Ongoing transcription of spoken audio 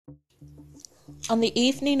On the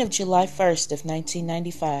evening of July 1st of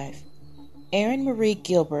 1995, Erin Marie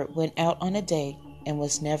Gilbert went out on a date and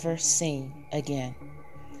was never seen again.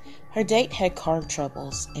 Her date had car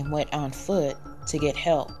troubles and went on foot to get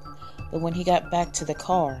help, but when he got back to the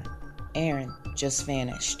car, Erin just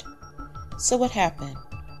vanished. So what happened?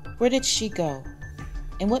 Where did she go?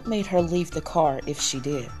 And what made her leave the car if she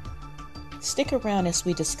did? Stick around as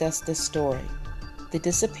we discuss this story, the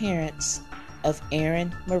disappearance of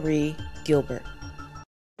Erin Marie Gilbert.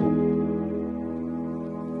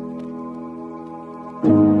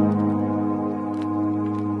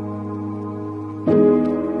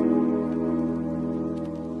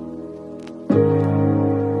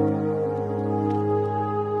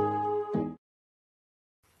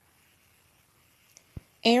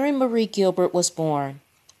 Erin Marie Gilbert was born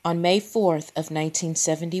on May 4th of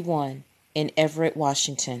 1971 in Everett,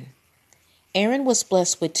 Washington. Erin was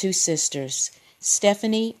blessed with two sisters,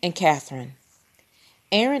 Stephanie and Catherine.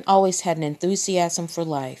 Erin always had an enthusiasm for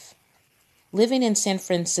life. Living in San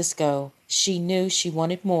Francisco, she knew she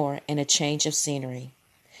wanted more and a change of scenery.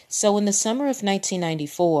 So in the summer of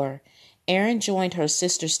 1994, Erin joined her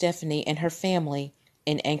sister Stephanie and her family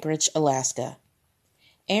in Anchorage, Alaska.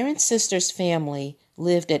 Erin's sister's family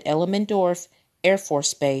lived at Elmendorf Air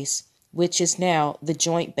Force Base, which is now the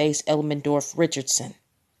Joint Base Elmendorf-Richardson.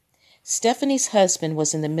 Stephanie's husband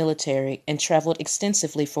was in the military and traveled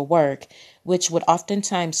extensively for work, which would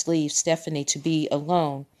oftentimes leave Stephanie to be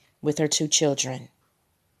alone with her two children.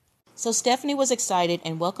 So Stephanie was excited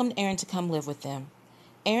and welcomed Erin to come live with them.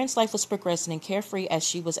 Erin's life was progressing and carefree as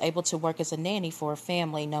she was able to work as a nanny for a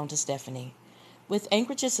family known to Stephanie. With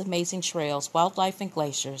Anchorage's amazing trails, wildlife, and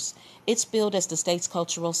glaciers, it's billed as the state's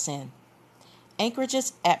cultural sin.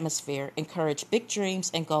 Anchorage's atmosphere encouraged big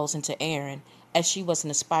dreams and goals into Erin, as she was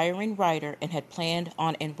an aspiring writer and had planned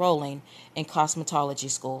on enrolling in cosmetology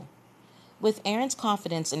school. With Erin's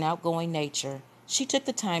confidence and outgoing nature, she took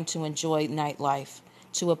the time to enjoy nightlife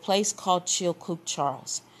to a place called Chilkoot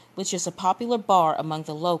Charles, which is a popular bar among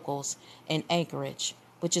the locals in Anchorage,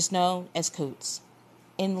 which is known as Coots.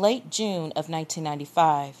 In late June of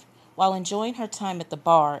 1995, while enjoying her time at the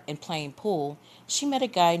bar and playing pool, she met a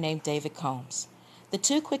guy named David Combs. The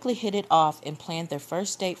two quickly hit it off and planned their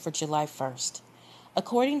first date for July 1st.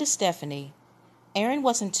 According to Stephanie, Erin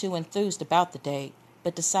wasn't too enthused about the date,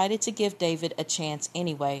 but decided to give David a chance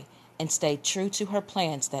anyway and stayed true to her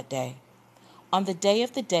plans that day. On the day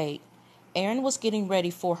of the date, Erin was getting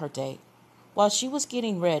ready for her date. While she was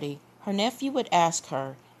getting ready, her nephew would ask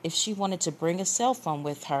her if she wanted to bring a cell phone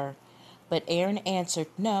with her, but Erin answered,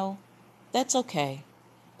 "No, that's okay."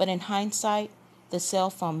 But in hindsight, the cell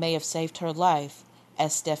phone may have saved her life,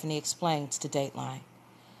 as Stephanie explains to Dateline.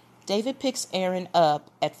 David picks Erin up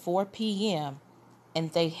at 4 p.m.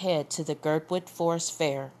 and they head to the Girdwood Forest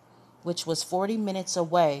Fair, which was 40 minutes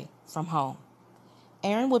away from home.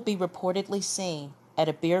 Erin would be reportedly seen at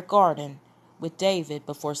a beer garden with David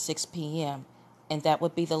before 6 p.m., and that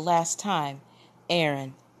would be the last time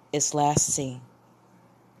Erin is last seen.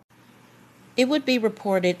 It would be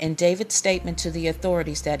reported in David's statement to the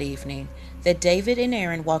authorities that evening that David and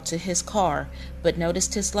Erin walked to his car but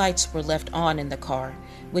noticed his lights were left on in the car,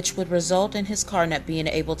 which would result in his car not being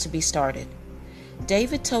able to be started.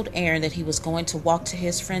 David told Erin that he was going to walk to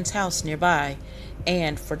his friend's house nearby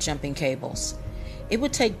and for jumping cables. It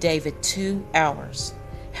would take David 2 hours.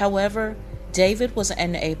 However, David was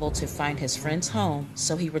unable to find his friend's home,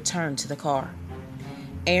 so he returned to the car.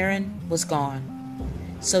 Erin was gone.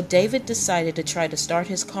 So David decided to try to start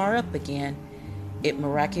his car up again. It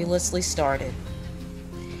miraculously started.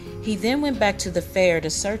 He then went back to the fair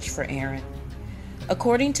to search for Erin.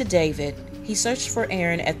 According to David, he searched for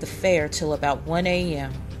Erin at the fair till about 1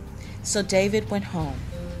 a.m. So David went home.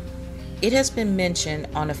 It has been mentioned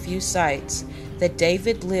on a few sites that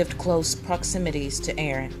David lived close proximities to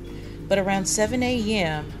Erin, but around 7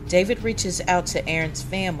 a.m., David reaches out to Erin's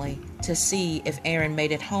family to see if Erin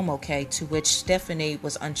made it home okay, to which Stephanie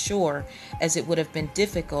was unsure, as it would have been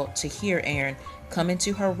difficult to hear Erin come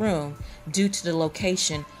into her room due to the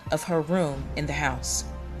location of her room in the house.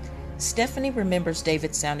 Stephanie remembers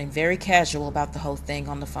David sounding very casual about the whole thing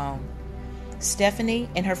on the phone. Stephanie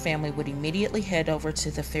and her family would immediately head over to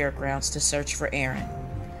the fairgrounds to search for Erin.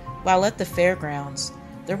 While at the fairgrounds,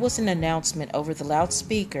 there was an announcement over the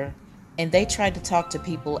loudspeaker, and they tried to talk to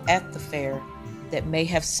people at the fair that may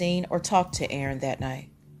have seen or talked to Erin that night,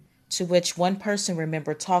 to which one person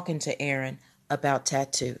remembered talking to Erin about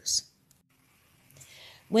tattoos.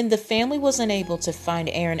 When the family was unable to find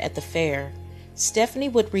Erin at the fair, Stephanie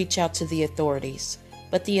would reach out to the authorities,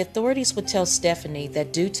 but the authorities would tell Stephanie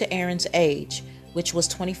that due to Erin's age, which was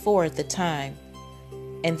 24 at the time,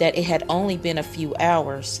 and that it had only been a few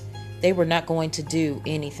hours, they were not going to do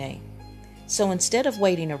anything. So instead of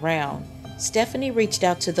waiting around, Stephanie reached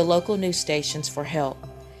out to the local news stations for help.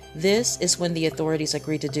 This is when the authorities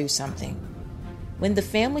agreed to do something. When the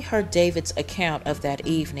family heard David's account of that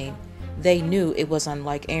evening, they knew it was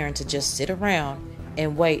unlike Erin to just sit around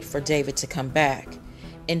and wait for David to come back.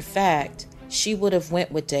 In fact, she would have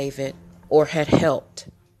went with David or had helped.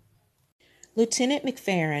 Lieutenant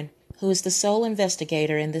McFerrin, who is the sole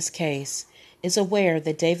investigator in this case, is aware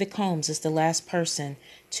that David Combs is the last person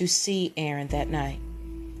to see Erin that night.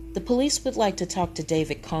 The police would like to talk to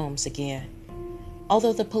David Combs again.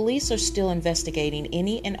 Although the police are still investigating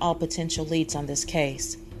any and all potential leads on this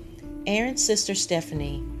case, Erin's sister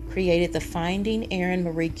Stephanie created the Finding Erin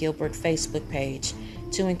Marie Gilbert Facebook page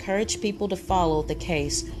to encourage people to follow the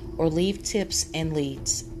case or leave tips and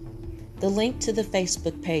leads. The link to the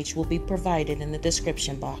Facebook page will be provided in the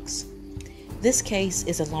description box. This case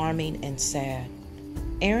is alarming and sad.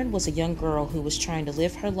 Erin was a young girl who was trying to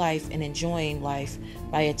live her life and enjoying life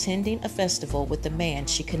by attending a festival with the man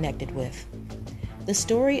she connected with. The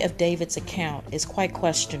story of David's account is quite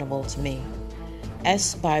questionable to me,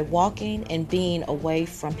 as by walking and being away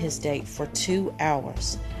from his date for 2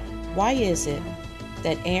 hours. Why is it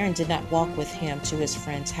that Erin did not walk with him to his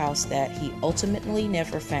friend's house that he ultimately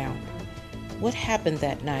never found? What happened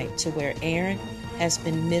that night to where Erin has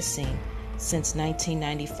been missing since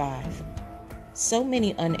 1995? So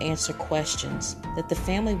many unanswered questions that the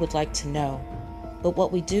family would like to know, but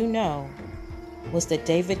what we do know was that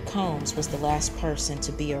David Combs was the last person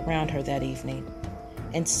to be around her that evening,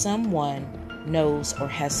 and someone knows or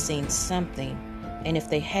has seen something, and if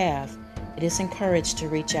they have, it is encouraged to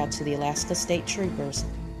reach out to the Alaska State Troopers,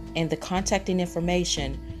 and the contacting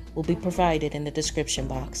information will be provided in the description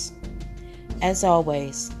box. As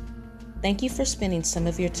always, thank you for spending some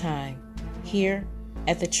of your time here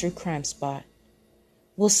at the True Crime Spot.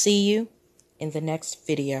 We'll see you in the next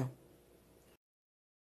video.